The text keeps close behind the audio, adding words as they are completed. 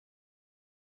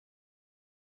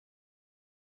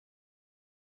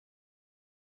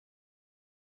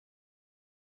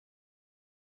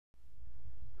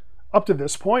Up to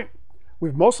this point,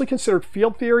 we've mostly considered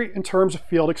field theory in terms of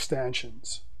field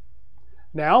extensions.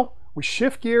 Now, we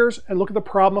shift gears and look at the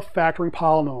problem of factoring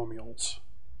polynomials.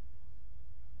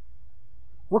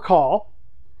 Recall,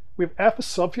 we have f as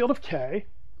subfield of k.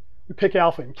 We pick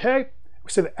alpha and k.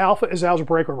 We say that alpha is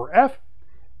algebraic over f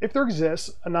if there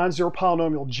exists a non-zero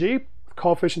polynomial g with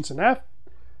coefficients in f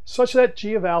such that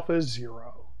g of alpha is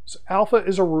 0. So alpha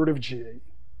is a root of g.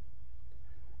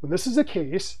 When this is the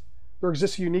case, there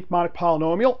exists a unique monic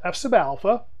polynomial f sub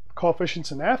alpha with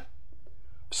coefficients in f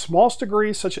of smallest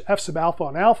degree such that f sub alpha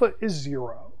on alpha is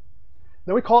 0.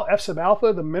 Then we call f sub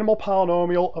alpha the minimal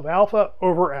polynomial of alpha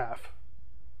over f.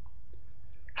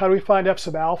 How do we find f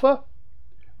sub alpha?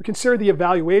 We consider the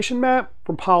evaluation map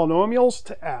from polynomials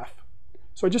to f.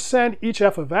 So I just send each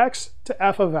f of x to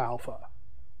f of alpha.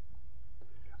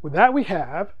 With that we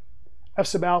have f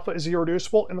sub alpha is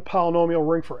irreducible in the polynomial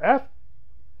ring for f.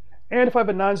 And if I have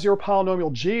a non-zero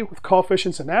polynomial g with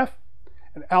coefficients in f,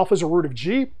 and alpha is a root of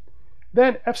g,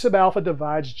 then f sub alpha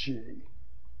divides g.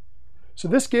 So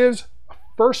this gives a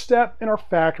first step in our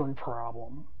factoring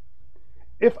problem.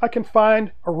 If I can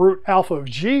find a root alpha of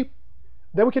g,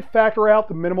 then we can factor out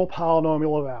the minimal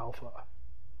polynomial of alpha.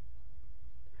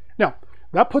 Now,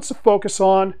 that puts the focus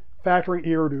on factoring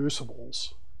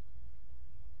irreducibles.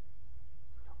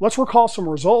 Let's recall some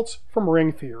results from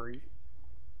ring theory.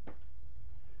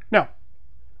 Now,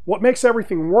 what makes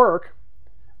everything work,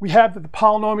 we have that the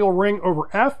polynomial ring over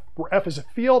f, where f is a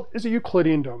field, is a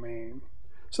Euclidean domain.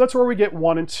 So that's where we get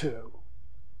 1 and 2.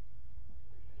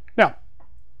 Now,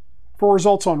 for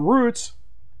results on roots,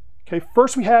 okay,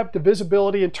 first we have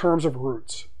divisibility in terms of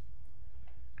roots.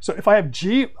 So if I have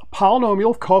g, a polynomial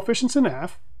of coefficients in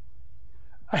f,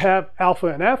 I have alpha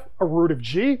in f, a root of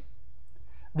g,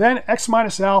 then x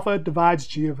minus alpha divides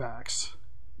g of x.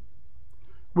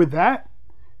 With that,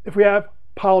 if we have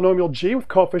polynomial g with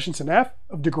coefficients in f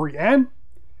of degree n,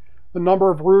 the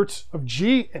number of roots of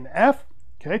g in f,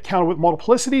 okay, counted with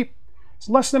multiplicity, is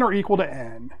less than or equal to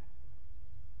n.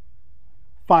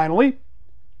 Finally,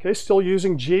 okay, still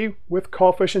using g with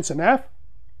coefficients in f,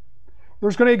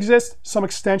 there's going to exist some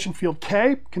extension field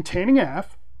k containing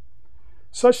f,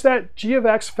 such that g of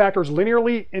x factors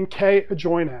linearly in k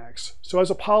adjoin x, so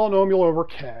as a polynomial over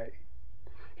k.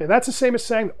 Okay, that's the same as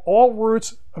saying that all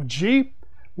roots of g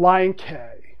lie in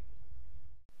k.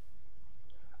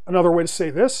 Another way to say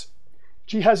this,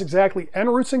 g has exactly n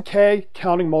roots in k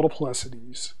counting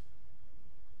multiplicities.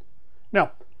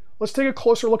 Now, let's take a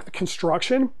closer look at the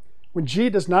construction when g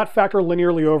does not factor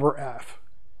linearly over f.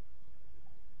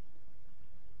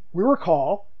 We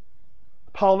recall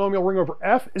the polynomial ring over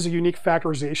f is a unique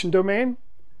factorization domain,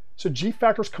 so g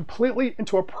factors completely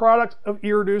into a product of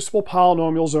irreducible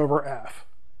polynomials over f.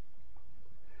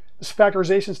 This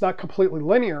factorization is not completely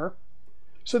linear,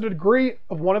 so the degree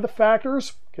of one of the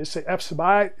factors, okay, say f sub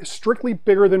I, is strictly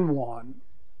bigger than 1.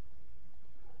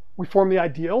 We form the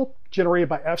ideal generated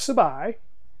by f sub I.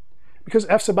 Because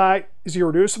f sub I is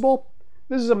irreducible,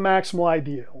 this is a maximal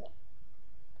ideal.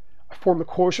 I form the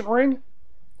quotient ring.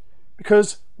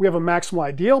 Because we have a maximal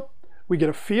ideal, we get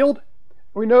a field,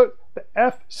 and we note that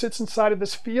f sits inside of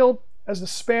this field as the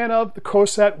span of the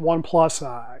coset 1 plus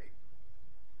I.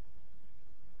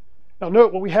 Now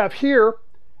note what we have here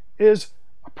is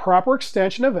a proper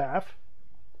extension of f,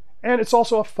 and it's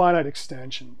also a finite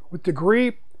extension with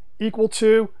degree equal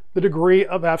to the degree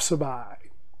of f sub I.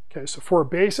 Okay, so for a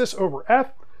basis over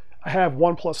f, I have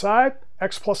 1 plus I,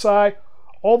 x plus I,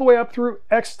 all the way up through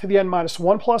x to the n minus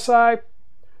 1 plus I,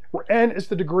 where n is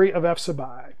the degree of f sub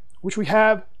I, which we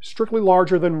have strictly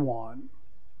larger than 1.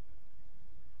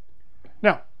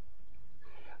 Now,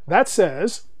 that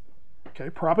says,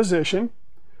 okay, proposition,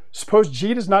 suppose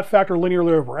g does not factor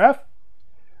linearly over f,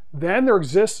 then there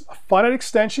exists a finite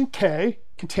extension k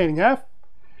containing f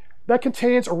that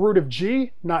contains a root of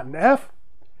g not in f,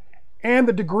 and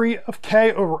the degree of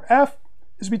k over f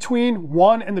is between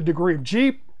 1 and the degree of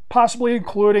g, possibly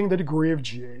including the degree of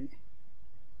g.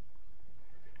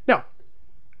 Now,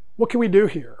 what can we do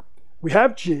here? We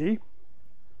have g,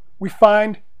 we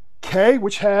find k,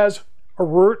 which has a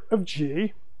root of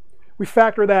g, we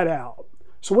factor that out.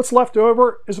 So what's left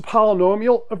over is a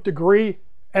polynomial of degree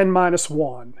n minus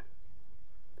 1.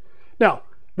 Now,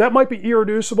 that might be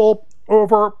irreducible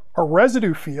over a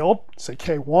residue field, say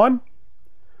k1.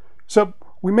 So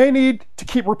we may need to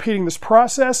keep repeating this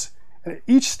process, and at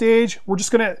each stage we're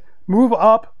just going to move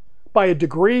up by a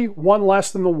degree 1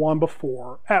 less than the one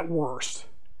before, at worst.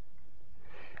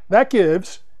 That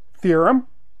gives theorem.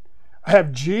 I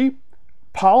have g,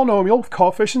 polynomial with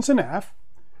coefficients in f.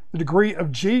 The degree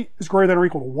of g is greater than or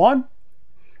equal to 1.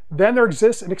 Then there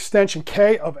exists an extension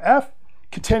k of f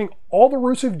containing all the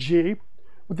roots of g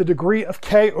with the degree of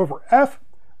k over f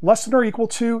less than or equal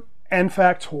to n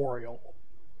factorial.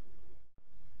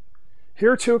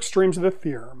 Here are two extremes of the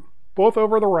theorem, both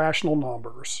over the rational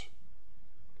numbers.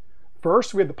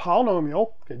 First, we have the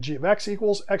polynomial, g of x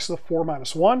equals x to the 4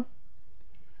 minus 1.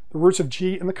 The roots of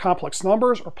g in the complex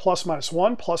numbers are plus minus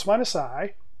 1 plus minus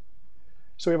I.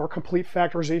 So we have our complete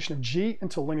factorization of g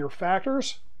into linear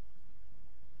factors.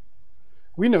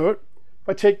 We note, if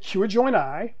I take q adjoin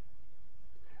I,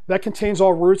 that contains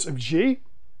all roots of g,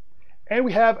 and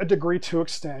we have a degree 2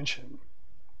 extension.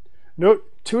 Note,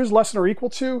 2 is less than or equal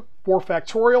to 4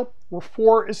 factorial, where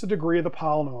 4 is the degree of the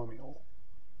polynomial.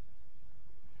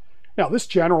 Now, this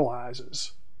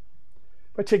generalizes.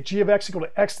 If I take g of x equal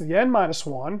to x to the n minus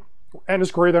 1, where n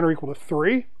is greater than or equal to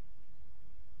 3,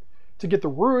 to get the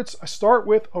roots, I start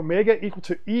with omega equal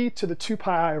to e to the 2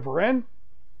 pi I over n.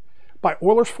 By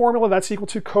Euler's formula, that's equal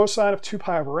to cosine of 2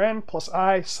 pi over n plus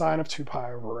I sine of 2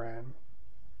 pi over n.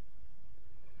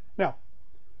 Now,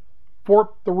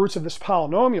 for the roots of this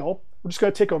polynomial, we're just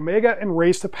going to take omega and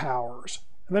raise to powers.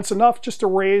 And that's enough just to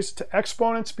raise to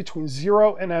exponents between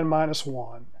 0 and n minus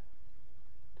 1.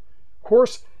 Of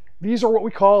course, these are what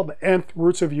we call the nth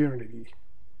roots of unity.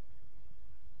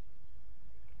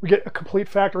 We get a complete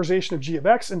factorization of g of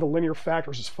x into linear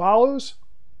factors as follows.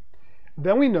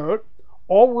 Then we note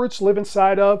all roots live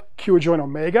inside of q adjoin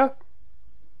omega.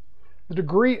 The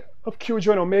degree of q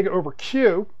adjoin omega over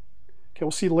q, okay,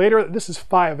 we'll see later that this is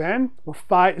phi of n, where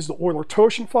phi is the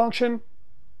Euler-Totient function.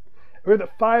 We know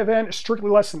that phi of n is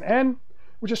strictly less than n,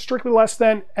 which is strictly less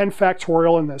than n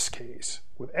factorial in this case,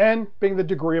 with n being the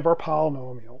degree of our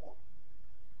polynomial.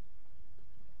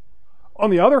 On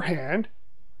the other hand,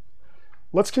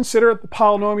 let's consider the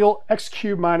polynomial x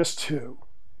cubed minus 2.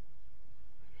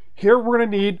 Here we're going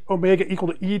to need omega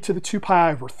equal to e to the 2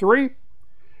 pi over 3.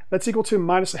 That's equal to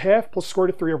minus a half plus square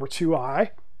root of 3 over 2i.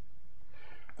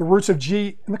 The roots of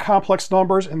g in the complex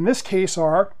numbers in this case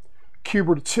are cube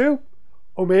root of 2,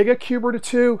 omega cube root of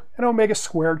 2, and omega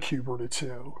squared cube root of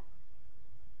 2.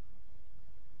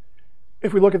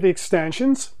 If we look at the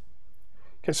extensions,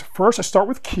 okay, so first I start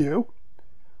with q.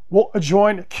 We'll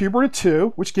adjoin cube root of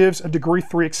 2, which gives a degree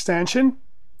 3 extension.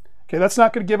 Okay, that's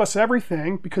not going to give us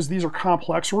everything because these are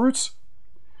complex roots.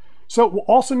 So we'll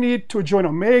also need to adjoin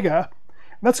omega,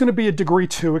 and that's going to be a degree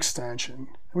 2 extension. And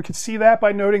we can see that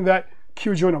by noting that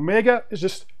q adjoin omega is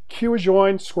just q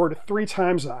adjoin square root of 3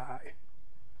 times I.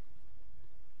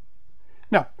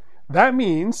 Now, that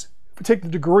means if we take the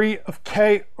degree of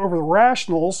k over the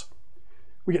rationals,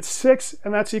 we get 6,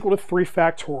 and that's equal to 3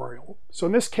 factorial. So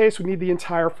in this case, we need the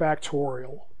entire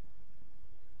factorial.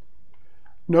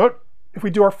 Note, if we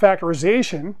do our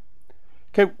factorization,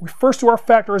 okay, we first do our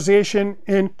factorization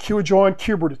in q adjoin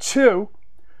cube root of 2.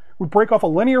 We break off a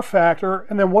linear factor,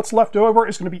 and then what's left over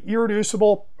is going to be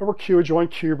irreducible over q adjoin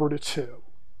cube root of 2.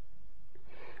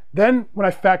 Then, when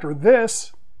I factor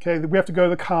this, okay, we have to go to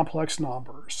the complex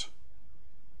numbers.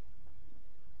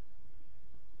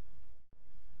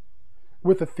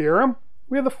 With the theorem,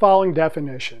 we have the following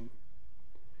definition.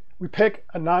 We pick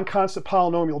a non-constant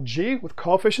polynomial g with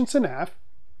coefficients in f.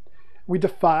 We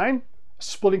define a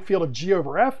splitting field of g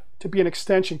over f to be an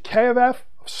extension k of f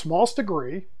of smallest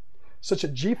degree, such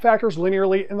that g factors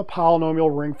linearly in the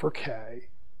polynomial ring for k.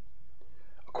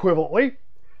 Equivalently,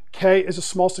 k is the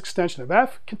smallest extension of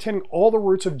f containing all the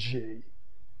roots of g.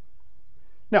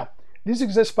 Now, these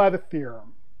exist by the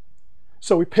theorem.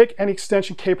 So we pick any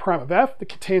extension k prime of f that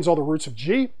contains all the roots of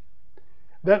g.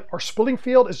 Then our splitting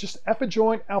field is just f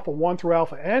adjoin alpha 1 through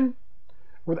alpha n,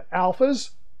 where the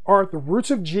alphas are the roots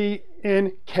of g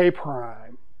in k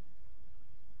prime.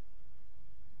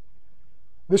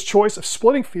 This choice of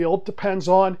splitting field depends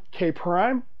on k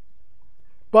prime,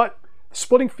 but the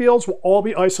splitting fields will all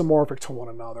be isomorphic to one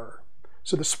another.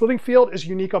 So the splitting field is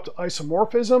unique up to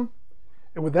isomorphism,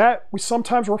 and with that, we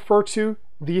sometimes refer to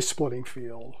the splitting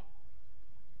field.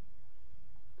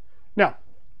 Now,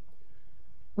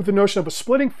 with the notion of a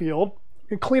splitting field, we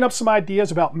can clean up some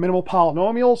ideas about minimal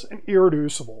polynomials and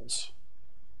irreducibles.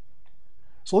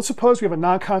 So let's suppose we have a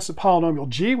non-constant polynomial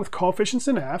g with coefficients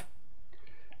in f.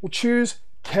 We'll choose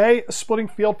k a splitting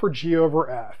field for g over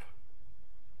f.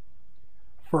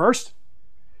 First,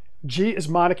 g is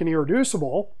monic and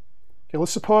irreducible. Okay,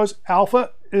 let's suppose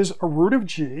alpha is a root of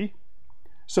g,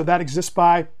 so that exists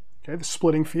by the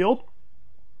splitting field.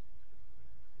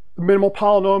 The minimal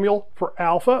polynomial for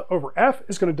alpha over f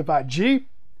is going to divide g,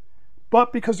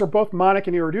 but because they're both monic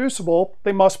and irreducible,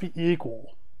 they must be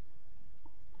equal.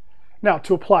 Now,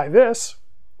 to apply this,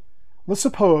 let's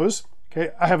suppose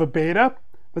I have a beta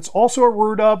that's also a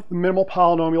root of the minimal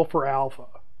polynomial for alpha.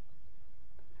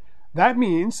 That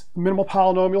means the minimal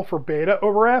polynomial for beta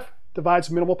over f divides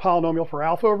the minimal polynomial for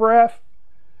alpha over f.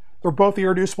 They're both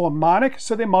irreducible and monic,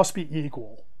 so they must be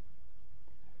equal.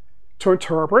 To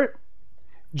interpret,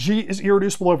 g is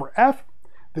irreducible over f,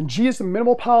 then g is the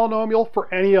minimal polynomial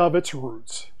for any of its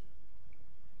roots.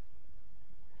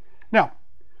 Now,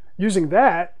 using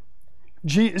that,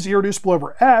 g is irreducible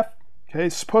over f. Okay,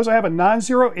 suppose I have a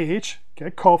non-zero h,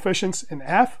 okay, coefficients in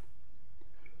f,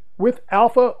 with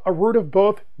alpha a root of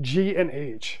both g and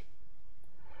h.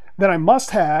 Then I must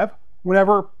have,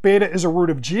 whenever beta is a root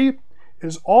of g, it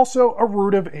is also a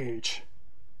root of h.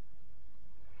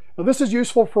 Now this is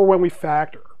useful for when we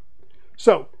factor.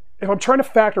 So if I'm trying to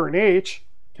factor an h,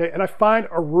 okay, and I find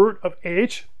a root of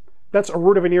h that's a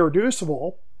root of an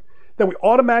irreducible, then we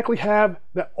automatically have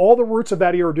that all the roots of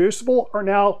that irreducible are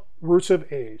now roots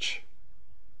of h.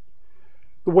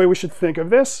 The way we should think of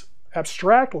this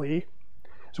abstractly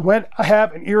is when I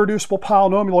have an irreducible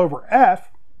polynomial over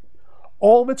f,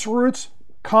 all of its roots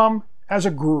come as a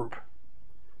group.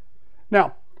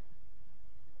 Now,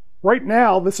 right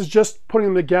now, this is just putting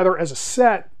them together as a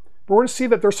set, but we're going to see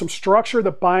that there's some structure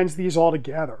that binds these all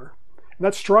together. And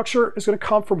that structure is going to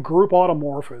come from group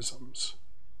automorphisms.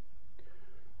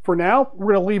 For now,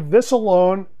 we're going to leave this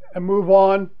alone and move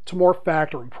on to more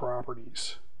factoring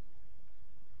properties.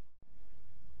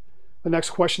 The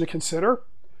next question to consider: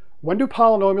 when do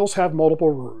polynomials have multiple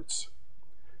roots?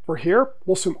 For here,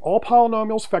 we'll assume all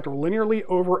polynomials factor linearly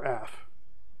over f.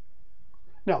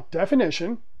 Now,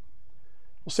 definition,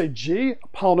 we'll say g, a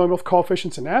polynomial with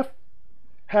coefficients in f,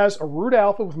 has a root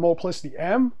alpha with multiplicity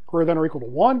m greater than or equal to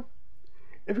 1.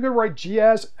 If we could write g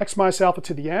as x minus alpha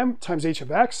to the m times h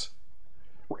of x,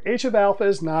 where h of alpha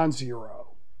is non-zero.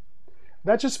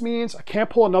 That just means I can't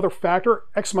pull another factor,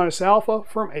 x minus alpha,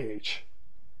 from h.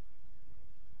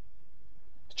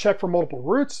 To check for multiple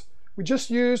roots, we just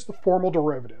use the formal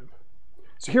derivative.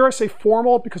 So here I say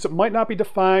formal because it might not be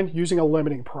defined using a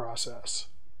limiting process.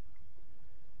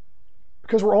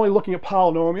 Because we're only looking at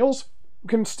polynomials, we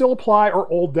can still apply our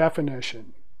old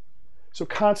definition. So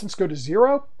constants go to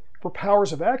 0. For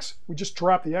powers of x, we just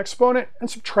drop the exponent and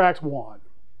subtract 1.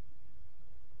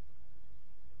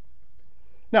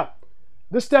 Now,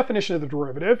 this definition of the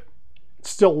derivative, it's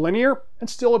still linear and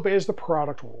still obeys the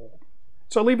product rule.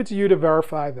 So I'll leave it to you to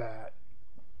verify that.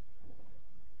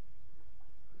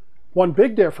 One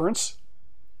big difference,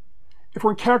 if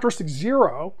we're in characteristic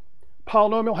 0,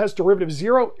 polynomial has derivative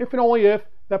 0 if and only if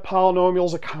that polynomial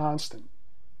is a constant.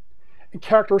 In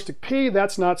characteristic p,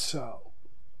 that's not so.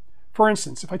 For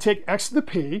instance, if I take x to the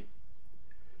p,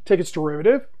 take its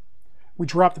derivative, we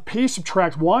drop the p,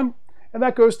 subtract 1, and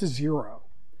that goes to 0.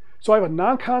 So I have a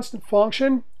non-constant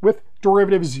function with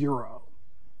derivative 0.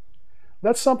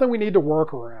 That's something we need to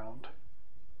work around.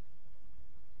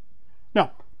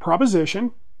 Now,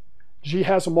 proposition, g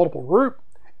has a multiple root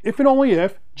if and only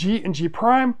if g and g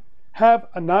prime have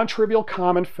a non-trivial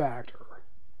common factor.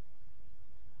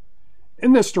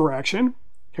 In this direction,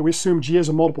 okay, we assume g has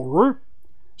a multiple root,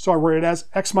 so I write it as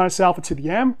x minus alpha to the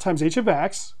m times h of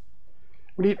x.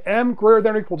 We need m greater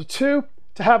than or equal to 2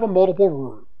 to have a multiple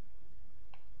root.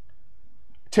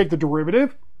 Take the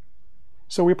derivative,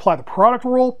 so we apply the product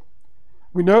rule.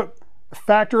 We note the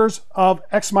factors of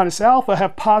x minus alpha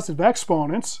have positive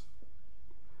exponents.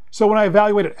 So when I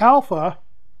evaluated alpha,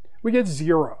 we get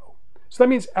 0. So that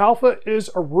means alpha is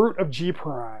a root of g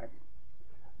prime.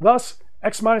 Thus,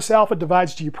 x minus alpha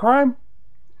divides g prime.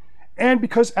 And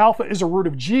because alpha is a root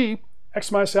of g,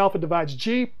 x minus alpha divides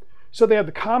g, so they have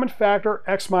the common factor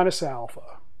x minus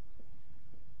alpha.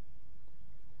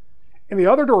 In the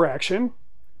other direction,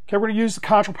 okay, we're going to use the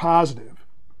contrapositive.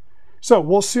 So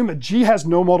we'll assume that g has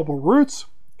no multiple roots.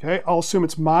 Okay, I'll assume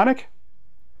it's monic.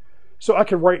 So I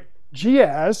can write g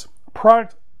as a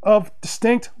product of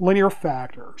distinct linear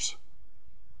factors.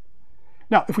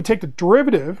 Now, if we take the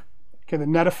derivative, okay, the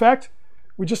net effect,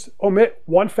 we just omit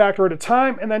one factor at a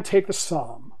time and then take the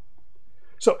sum.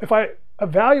 So if I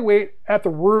evaluate at the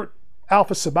root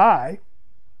alpha sub I,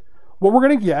 what we're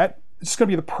going to get is just going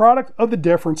to be the product of the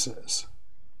differences.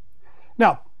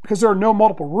 Now, because there are no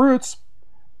multiple roots,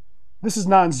 this is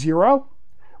non-zero,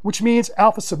 which means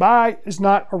alpha sub I is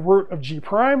not a root of g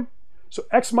prime. So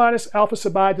x minus alpha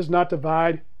sub I does not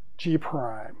divide g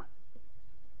prime.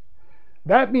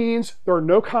 That means there are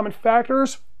no common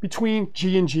factors between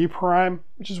g and g prime,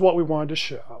 which is what we wanted to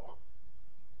show.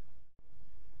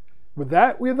 With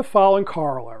that, we have the following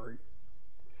corollary.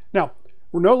 Now,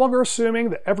 we're no longer assuming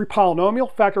that every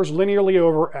polynomial factors linearly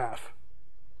over f.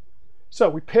 So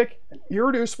we pick an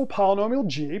irreducible polynomial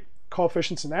g,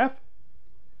 coefficients in f.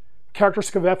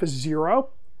 Characteristic of f is 0,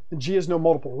 and g has no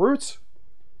multiple roots.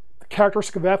 The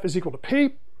characteristic of f is equal to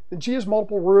p, then g has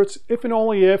multiple roots if and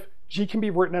only if g can be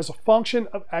written as a function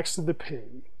of x to the p.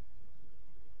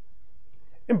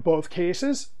 In both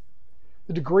cases,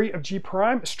 the degree of g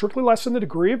prime is strictly less than the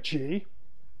degree of g.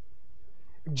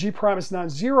 If g prime is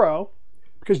non-zero,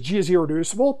 because g is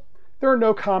irreducible, there are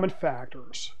no common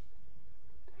factors.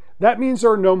 That means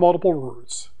there are no multiple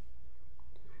roots.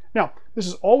 Now, this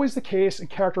is always the case in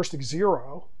characteristic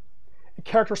 0. In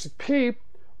characteristic p,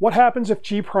 what happens if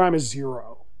g prime is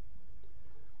 0?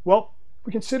 Well, if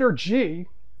we consider g,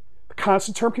 the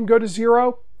constant term can go to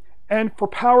 0, and for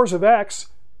powers of x,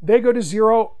 they go to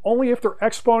 0 only if their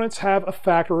exponents have a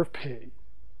factor of p.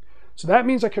 So that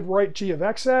means I could write g of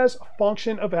x as a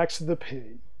function of x to the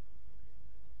p.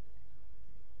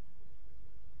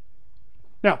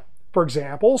 Now, for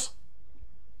examples,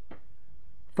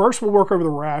 first we'll work over the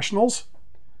rationals.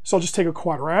 So I'll just take a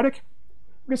quadratic.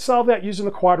 We can solve that using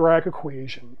the quadratic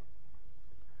equation.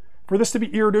 For this to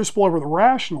be irreducible over the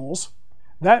rationals,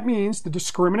 that means the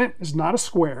discriminant is not a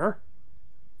square.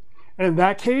 And in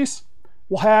that case,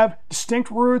 we'll have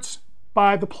distinct roots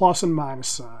by the plus and minus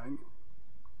sign.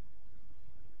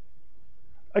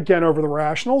 Again, over the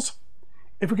rationals,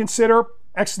 if we consider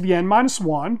x to the n minus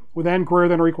 1 with n greater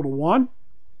than or equal to 1,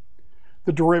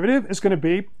 the derivative is going to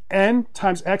be n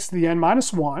times x to the n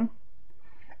minus 1.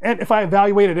 And if I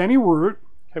evaluate at any root,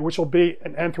 okay, which will be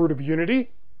an nth root of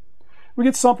unity, we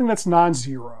get something that's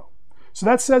non-zero. So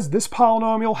that says this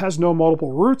polynomial has no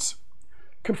multiple roots,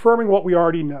 confirming what we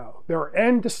already know. There are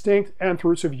n distinct nth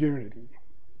roots of unity.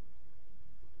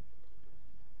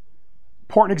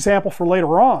 Important example for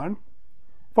later on,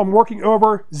 if I'm working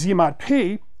over z mod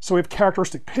p, so we have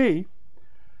characteristic p,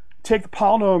 take the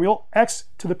polynomial x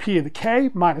to the p of the k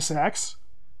minus x.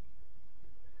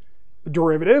 The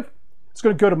derivative is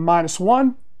going to go to minus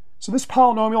 1, so this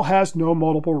polynomial has no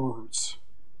multiple roots.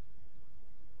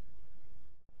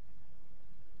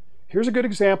 Here's a good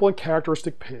example in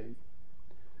characteristic p.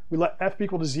 We let f be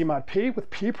equal to z mod p with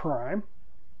p prime.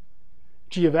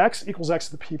 G of x equals x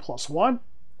to the p plus 1.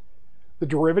 The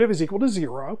derivative is equal to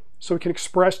 0, so we can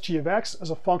express g of x as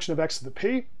a function of x to the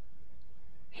p.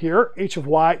 Here, h of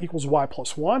y equals y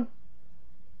plus 1.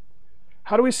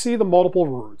 How do we see the multiple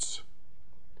roots?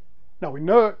 Now we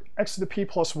know x to the p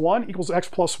plus 1 equals x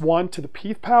plus 1 to the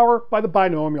pth power by the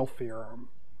binomial theorem.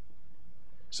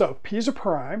 So if p is a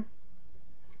prime,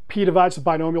 p divides the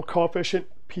binomial coefficient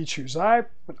p choose I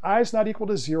when I is not equal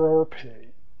to 0 or p.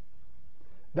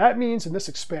 That means in this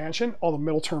expansion, all the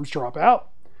middle terms drop out,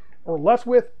 and we're left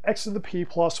with x to the p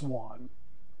plus 1.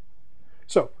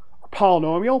 So our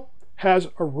polynomial has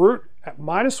a root at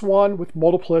minus 1 with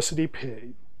multiplicity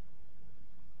p.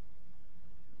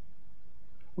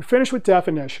 We finish with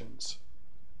definitions.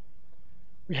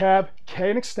 We have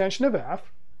k an extension of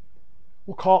f.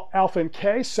 We'll call alpha and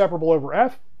k separable over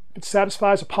f if it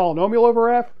satisfies a polynomial over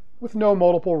f with no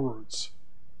multiple roots.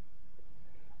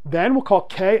 Then we'll call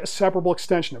k a separable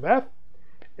extension of f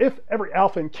if every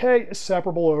alpha and k is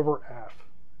separable over f.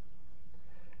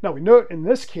 Now we note in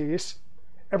this case,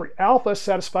 every alpha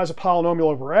satisfies a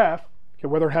polynomial over f, okay,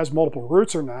 whether it has multiple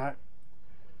roots or not.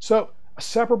 So a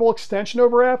separable extension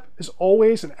over f is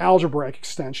always an algebraic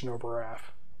extension over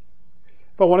f.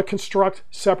 If I want to construct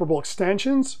separable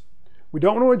extensions, we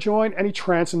don't want to join any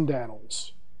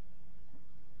transcendentals.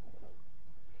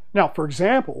 Now, for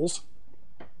examples,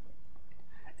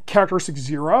 characteristic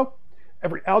 0,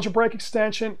 every algebraic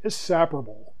extension is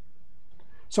separable.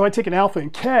 So I take an alpha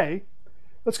and k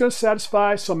that's going to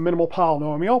satisfy some minimal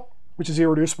polynomial, which is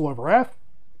irreducible over f.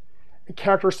 And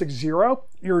characteristic 0,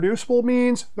 irreducible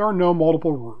means there are no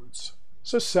multiple roots,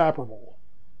 so separable.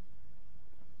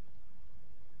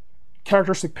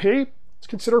 Characteristic p, let's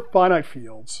consider finite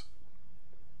fields.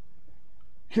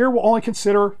 Here we'll only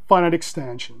consider finite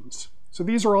extensions. So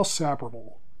these are all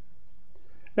separable.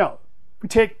 Now, if we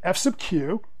take f sub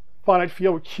q, finite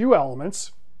field with q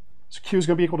elements, so q is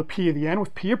going to be equal to p of the n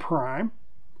with p of prime.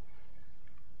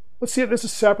 Let's see if this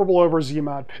is separable over z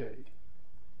mod p.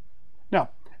 Now,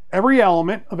 every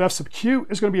element of f sub q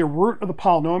is going to be a root of the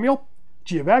polynomial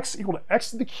g of x equal to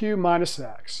x to the q minus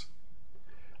x.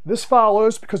 This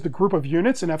follows because the group of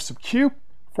units in f sub q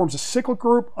forms a cyclic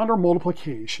group under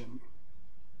multiplication.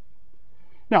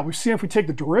 Now, we've seen if we take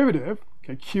the derivative,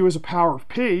 okay, q is a power of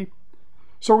p,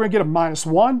 so we're going to get a minus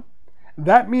 1.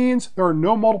 That means there are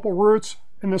no multiple roots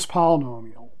in this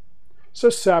polynomial, so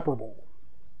separable.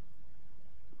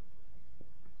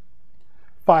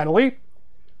 Finally,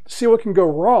 to see what can go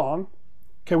wrong,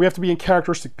 okay, we have to be in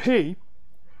characteristic p.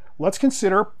 Let's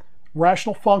consider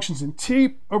rational functions in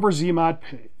t over z mod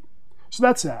p. So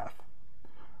that's f.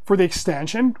 For the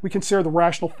extension, we consider the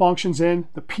rational functions in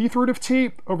the pth root of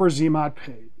t over z mod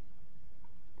p.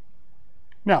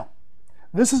 Now,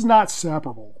 this is not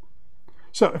separable.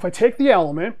 So if I take the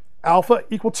element, alpha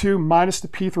equal to minus the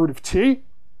pth root of t,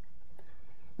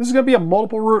 this is going to be a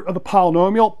multiple root of the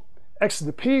polynomial x to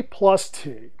the p plus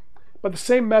t, but the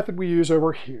same method we use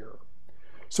over here.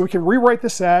 So we can rewrite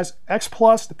this as x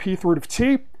plus the pth root of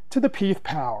t to the pth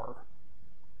power.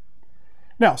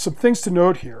 Now, some things to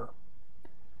note here.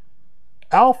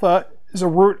 Alpha is a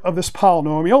root of this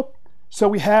polynomial, so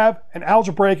we have an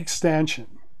algebraic extension.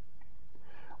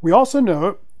 We also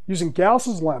note, using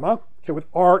Gauss's lemma, okay, with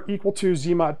r equal to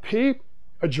z mod p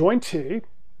adjoin t,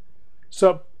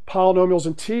 so polynomials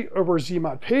in t over z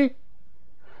mod p,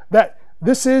 that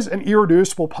this is an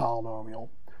irreducible polynomial.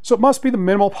 So it must be the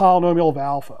minimal polynomial of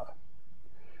alpha.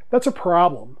 That's a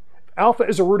problem. If alpha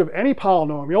is a root of any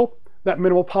polynomial, that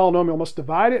minimal polynomial must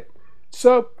divide it.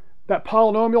 So that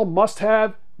polynomial must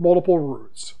have multiple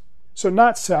roots. So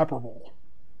not separable.